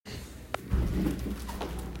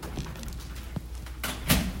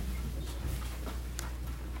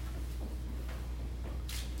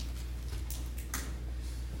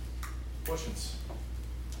Questions?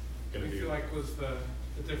 What do you feel like was the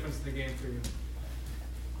difference in the game for you?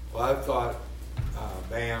 Well, I thought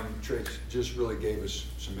Bam Tricks just really gave us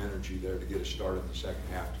some energy there to get us started in the second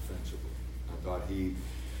half defensively. I thought he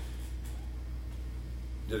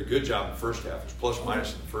did a good job in the first half. His plus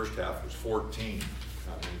minus in the first half was 14.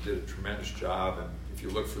 He did a tremendous job, and if you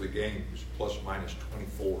look for the game, he was plus minus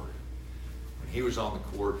 24. When he was on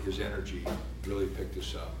the court, his energy really picked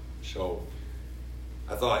us up. So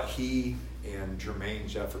I thought he and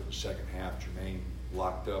Jermaine's effort in the second half, Jermaine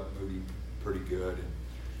locked up Moody pretty good, and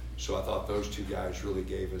so I thought those two guys really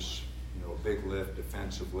gave us, a big lift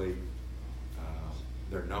defensively.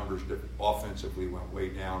 Their numbers offensively went way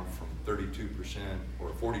down from 32% or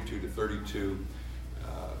 42 to 32.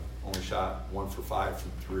 Only shot 1 for 5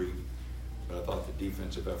 from 3. But I thought the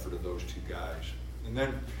defensive effort of those two guys. And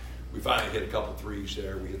then we finally hit a couple threes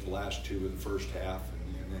there. We hit the last 2 in the first half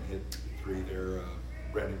and then hit 3 there.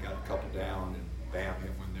 Brendan got a couple down and Bam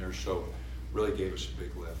hit one there. So really gave us a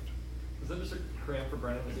big lift. Was that just a cramp for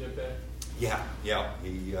Brendan? Was he okay? Yeah.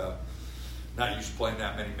 He not used to playing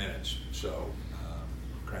that many minutes, so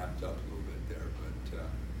cramped up a little bit there.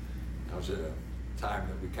 But I was at a time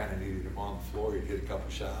that we kind of needed him on the floor. He'd hit a couple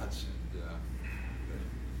shots and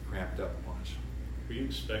cramped up once. Were you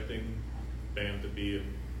expecting Bam to be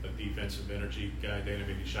a defensive energy guy? Dan, I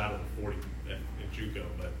mean, he shot over 40 at JUCO,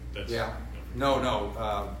 but that's... Yeah.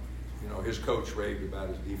 No. His coach raved about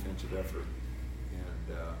his defensive effort.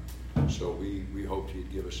 And so we hoped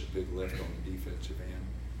he'd give us a big lift on the defensive end.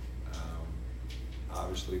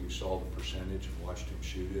 Obviously, we saw the percentage and watched him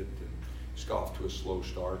shoot it, and he's off to a slow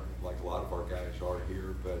start, like a lot of our guys are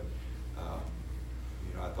here. But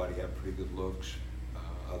I thought he had pretty good looks.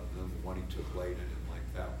 Other than the one he took late, I didn't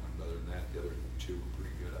like that one. But other than that, the other 2 were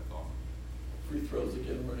pretty good, I thought. Free throws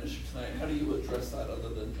again were an issue tonight. How do you address that other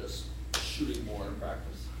than just shooting more in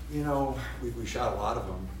practice? We shot a lot of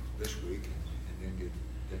them this week and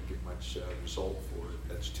didn't get much result for it.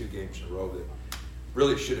 That's 2 games in a row that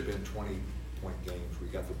really should have been 20-point games. We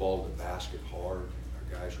got the ball to the basket hard.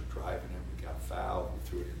 Our guys were driving it. We got fouled. We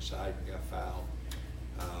threw it inside and got fouled.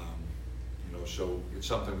 So it's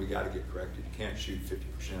something we got to get corrected. You can't shoot 50%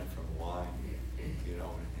 from the line,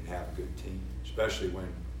 and have a good team, especially when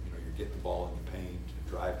you're getting the ball in the paint and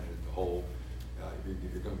driving it at the hole.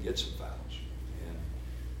 You're going to get some fouls. And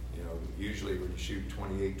usually when you shoot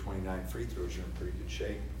 28, 29 free throws, you're in pretty good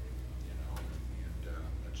shape. And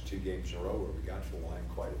that's 2 games in a row where we got to the line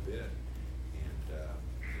quite a bit, and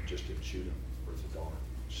just didn't shoot them worth a darn.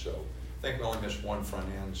 So I think we only missed 1 front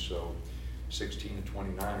end, so 16 to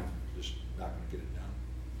 29, just not going to get it done.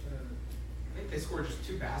 I think they scored just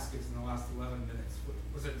 2 baskets in the last 11 minutes.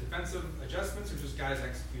 Was it defensive adjustments or just guys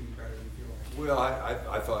executing better, you feel like? Well,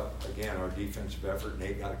 I thought, again, our defensive effort,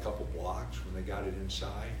 Nate got a couple blocks when they got it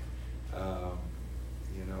inside.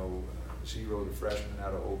 Zero, the freshman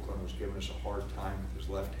out of Oakland, was giving us a hard time with his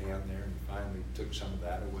left hand there, and finally took some of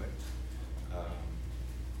that away.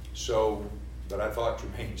 But I thought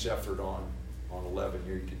Jermaine's effort on 11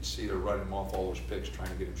 here, you could see they're running him off all those picks, trying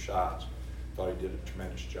to get him shots. Thought he did a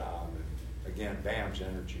tremendous job. And again, Bam's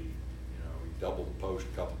energy, he doubled the post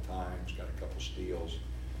a couple times, got a couple steals.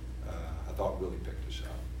 I thought really picked us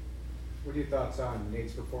up. What are your thoughts on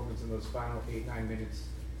Nate's performance in those final 8-9 minutes?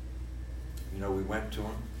 We went to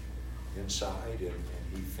him inside, and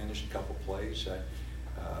he finished a couple plays.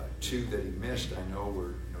 2 that he missed, I know,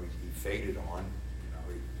 were he faded on.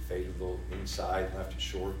 He faded a little inside, left it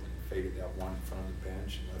short, and faded that one in front of the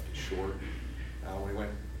bench and left it short. When he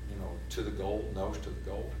went, to the goal, nose to the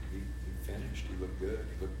goal, he finished. He looked good.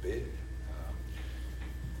 He looked big.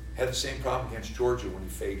 Had the same problem against Georgia when he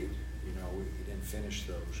faded. He didn't finish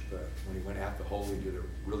those, but when he went at the hole, he did a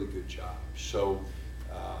really good job. So,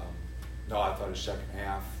 no, I thought his second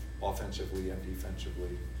half, offensively and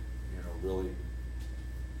defensively, really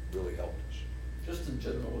helped us. Just in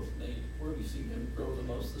general with Nate, where have you seen him grow the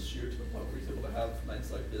most this year to the point where he's able to have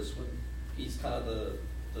nights like this when he's kind of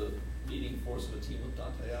the leading force of a team with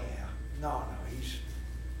Dante out? Yeah, no, he's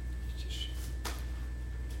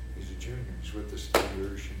a junior. He's with us 3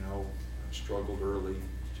 years, struggled early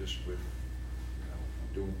just with,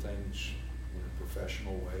 doing things in a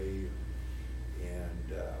professional way.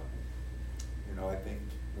 And I think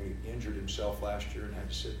when he injured himself last year and had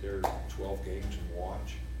to sit there 12 games and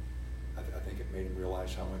watch, I think it made him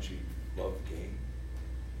realize how much he loved the game.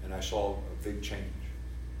 And I saw a big change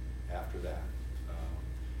after that.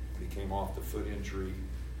 When he came off the foot injury,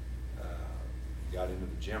 he got into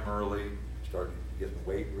the gym early, started getting the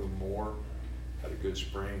weight room more, had a good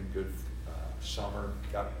spring, good summer,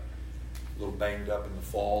 got a little banged up in the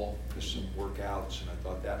fall, missed some workouts, and I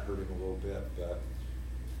thought that hurt him a little bit. But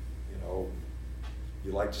you know,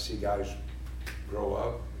 you like to see guys grow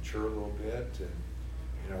up, mature a little bit, and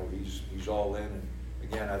you know, he's all in. And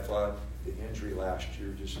again, I thought the injury last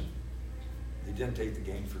year just, he didn't take the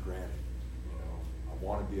game for granted. You know, I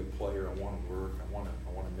want to be a player. I want to work. I want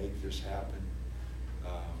to make this happen.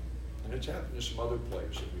 And it's happened to some other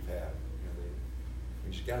players that we've had. You know,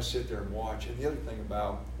 you just got to sit there and watch. And the other thing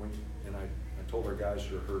about and I told our guys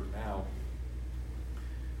who are hurt now,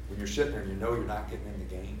 when you're sitting there and you know you're not getting in the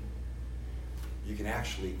game, you can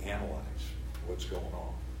actually analyze what's going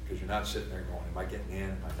on, because you're not sitting there going, am I getting in?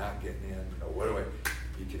 Am I not getting in? You know, what do I?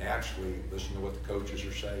 You can actually listen to what the coaches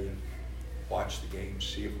are saying, watch the game,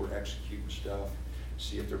 see if we're executing stuff,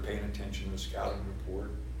 see if they're paying attention to the scouting report.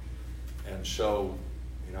 And so,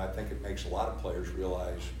 you know, I think it makes a lot of players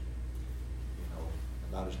realize, you know,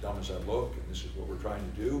 I'm not as dumb as I look, and this is what we're trying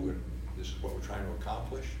to do, and this is what we're trying to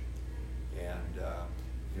accomplish. And,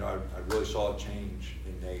 you know, I really saw a change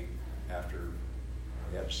in Nate after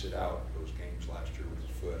he had to sit out those games last year with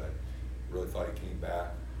his foot. I really thought he came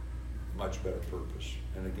back much better purpose.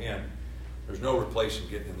 And again, there's no replacing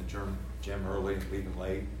getting in the gym early and leaving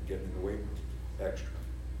late, and getting in the weight room extra.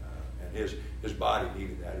 And his body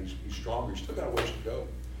needed that. He's stronger. He's still got a ways to go.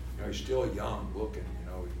 You know, he's still young looking.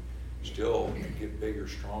 You know, he still can get bigger,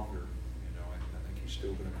 stronger. You know, I think he's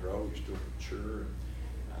still going to grow. He's still mature,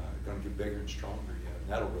 and going to get bigger and stronger yet. And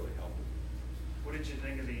that'll really help him. What did you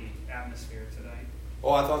think of the atmosphere tonight?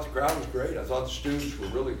 Oh, I thought the crowd was great. I thought the students were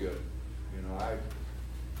really good. You know, I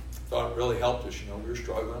thought it really helped us. You know, we were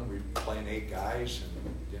struggling. We were playing 8 guys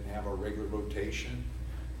and didn't have our regular rotation.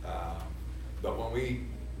 But when we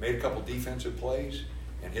made a couple defensive plays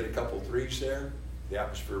and hit a couple threes there, the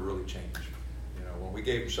atmosphere really changed. You know, when we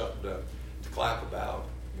gave them something to clap about,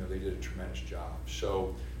 you know, they did a tremendous job.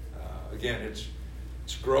 So, again, it's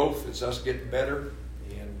growth. It's us getting better.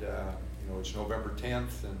 And, you know, it's November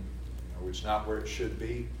 10th, and, you know, it's not where it should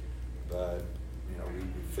be. But, you know, we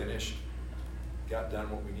finished, got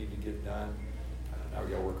done what we need to get done. Now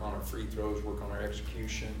we got to work on our free throws, work on our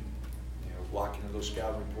execution, you know, lock into those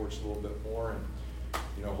scouting reports a little bit more, and,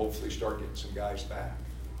 you know, hopefully start getting some guys back.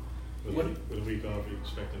 With a week off, are you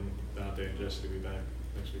expecting Dante and Jesse to be back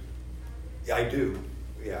next week? Yeah, I do.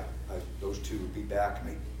 Yeah, those two will be back.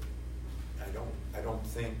 I don't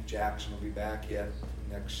think Jackson will be back yet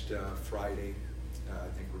next Friday. I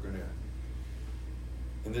think we're going to,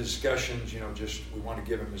 in the discussions, you know, just we want to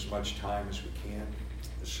give him as much time as we can.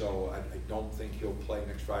 So I don't think he'll play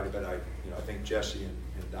next Friday, but I think Jesse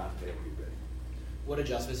and Dante will be ready. What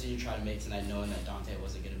adjustments did you try to make tonight, knowing that Dante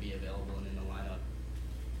wasn't going to be available and in the lineup?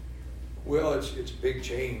 Well, it's a big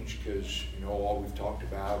change because, you know, all we've talked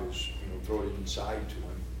about is, you know, throw it inside to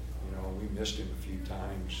him. You know, we missed him a few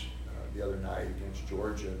times the other night against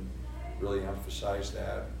Georgia and really emphasized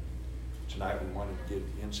that. Tonight we wanted to get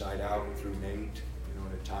inside out through Nate. You know,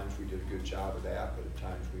 and at times we did a good job of that, but at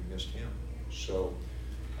times we missed him. So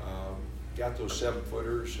got those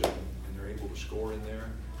 7-footers and they're able to score in there.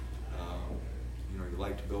 You know, you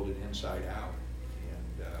like to build it inside out.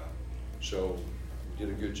 And so we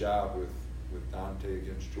did a good job with Dante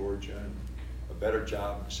against Georgia, and a better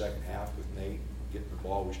job in the second half with Nate getting the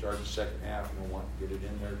ball. We started the second half, you know, wanting to get it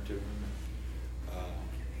in there to him.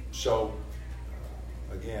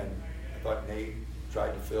 Again, I thought Nate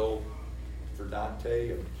tried to fill for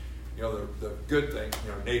Dante. And, you know, the good thing,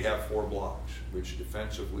 you know, Nate had 4 blocks, which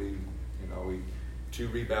defensively, you know, he 2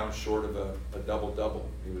 rebounds short of a double-double.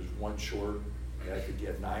 He was 1 short. He could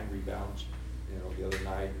get 9 rebounds, you know, the other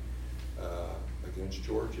night against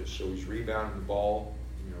Georgia. So he's rebounding the ball,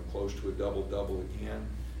 you know, close to a double-double again.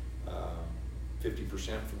 50%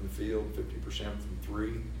 from the field, 50% from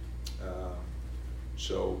 3.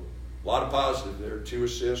 So a lot of positive there. 2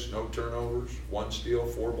 assists, no turnovers, 1 steal,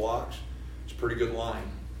 4 blocks. It's a pretty good line.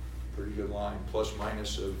 Pretty good line. Plus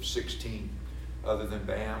minus of 16. Other than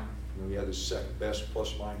Bam, you know, he had the second best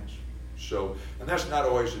plus minus. So, and that's not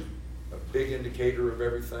always a big indicator of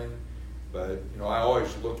everything, but, you know, I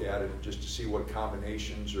always look at it just to see what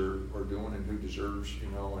combinations are doing and who deserves, you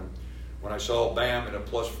know. And when I saw Bam at a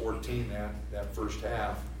plus 14 that first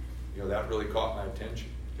half, you know, that really caught my attention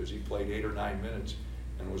because he played 8 or 9 minutes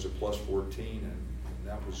and was a plus 14, and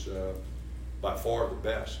that was by far the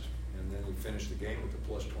best. And then he finished the game with a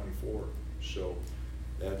plus 24. So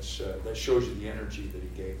that shows you the energy that he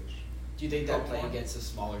gave us. Do you think that playing against a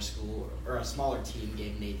smaller school or a smaller team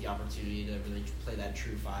gave Nate the opportunity to really play that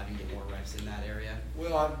true 5 and get more reps in that area?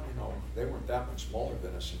 Well, you know, they weren't that much smaller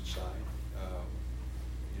than us inside.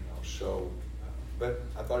 You know, so, but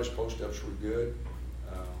I thought his post-ups were good.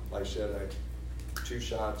 Like I said, I had 2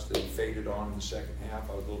 shots that he faded on in the second half.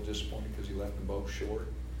 I was a little disappointed because he left them both short.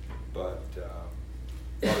 But,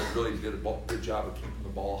 thought he really did a good job of keeping the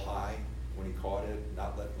ball high when he caught it,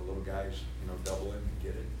 not letting the little guys, double him and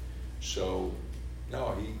get it. So,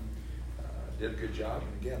 no, he did a good job.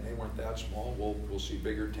 And again, they weren't that small. We'll see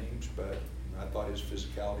bigger teams, but I thought his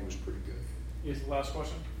physicality was pretty good. Yes, last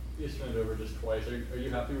question. You just turned it over just twice. Are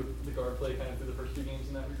you happy with the guard play kind of through the first 2 games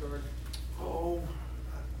in that regard? Oh,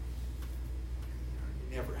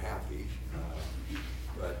 never happy.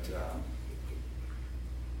 But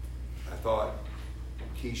I thought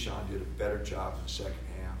Keyshawn did a better job in the second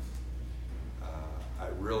half. I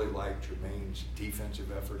really liked Jermaine's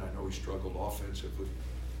defensive effort. I know he struggled offensively,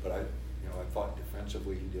 but I thought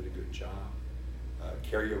defensively he did a good job.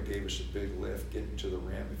 Carrio gave us a big lift getting to the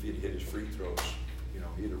rim. If he'd hit his free throws,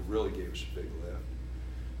 he'd have really gave us a big lift.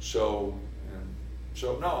 So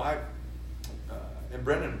no, and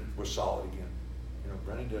Brennan was solid again.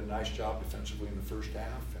 Brennan did a nice job defensively in the first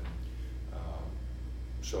half, and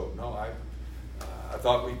so no, I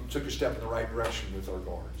thought we took a step in the right direction with our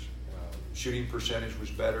guards. Shooting percentage was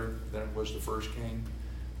better than it was the first game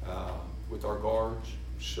with our guards.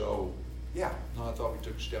 So yeah, no, I thought we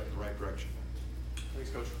took a step in the right direction. Thanks,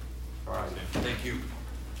 Coach. All right, thank you.